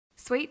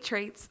sweet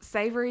treats,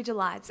 savoury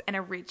delights and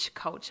a rich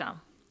culture.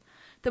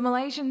 The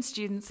Malaysian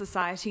Student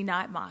Society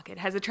Night Market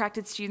has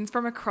attracted students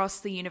from across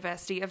the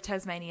University of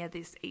Tasmania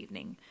this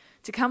evening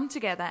to come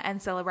together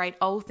and celebrate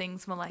all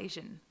things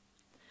Malaysian.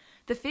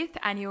 The 5th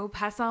annual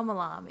Pasar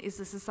Malam is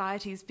the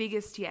Society's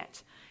biggest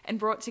yet and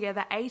brought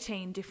together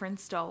 18 different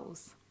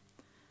stalls.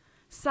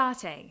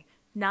 Satay,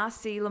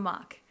 nasi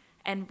lemak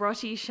and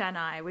roti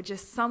canai were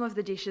just some of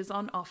the dishes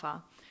on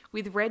offer,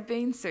 with red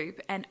bean soup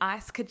and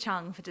ice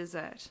kacang for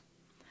dessert.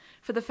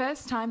 For the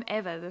first time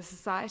ever, the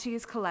Society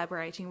is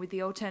collaborating with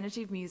the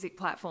Alternative Music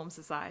Platform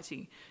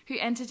Society, who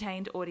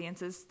entertained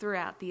audiences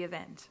throughout the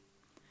event.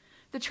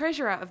 The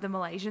treasurer of the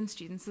Malaysian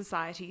Student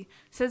Society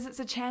says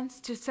it's a chance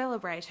to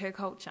celebrate her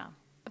culture.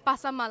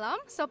 Pasar Malam,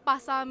 so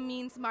pasar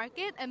means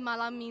market and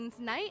malam means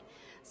night.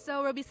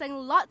 So we'll be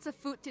selling lots of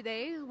food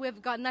today.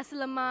 We've got nasi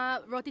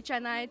lemak, roti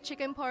canai,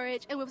 chicken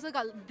porridge, and we've also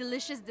got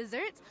delicious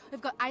desserts.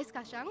 We've got ice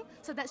kacang,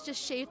 so that's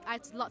just shaved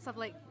ice, lots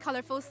of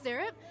colourful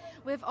syrup.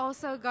 We've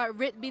also got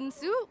red bean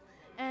soup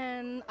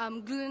and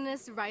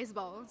glutinous rice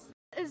balls.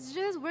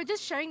 We're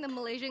just sharing the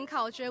Malaysian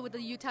culture with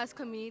the UTAS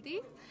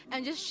community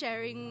and just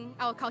sharing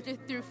our culture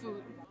through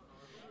food.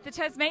 The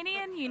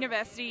Tasmanian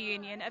University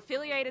Union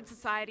affiliated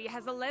society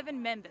has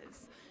 11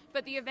 members,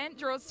 but the event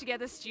draws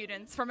together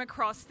students from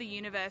across the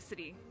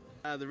university.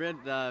 The red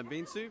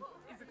bean soup.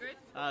 Is it good?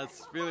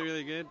 It's really,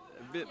 really good.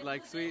 A bit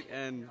sweet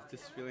and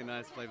just really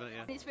nice flavour,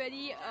 yeah. It's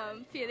really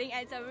filling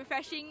and it's a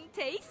refreshing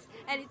taste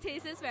and it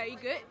tastes very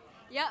good.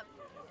 Yep.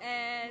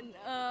 And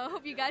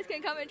hope you guys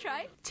can come and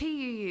try.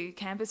 TUU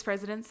Campus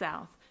President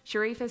South,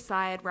 Sharifa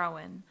Syed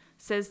Rowan,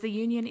 says the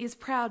union is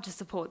proud to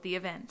support the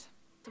event.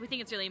 So we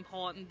think it's really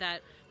important that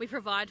we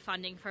provide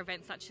funding for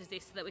events such as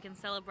this so that we can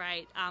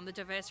celebrate the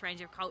diverse range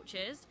of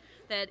cultures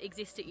that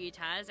exist at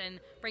UTAS and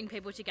bring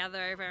people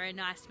together over a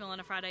nice meal on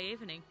a Friday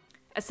evening.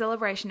 A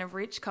celebration of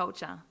rich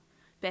culture.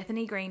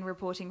 Bethany Green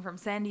reporting from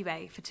Sandy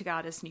Bay for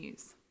Togatus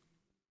News.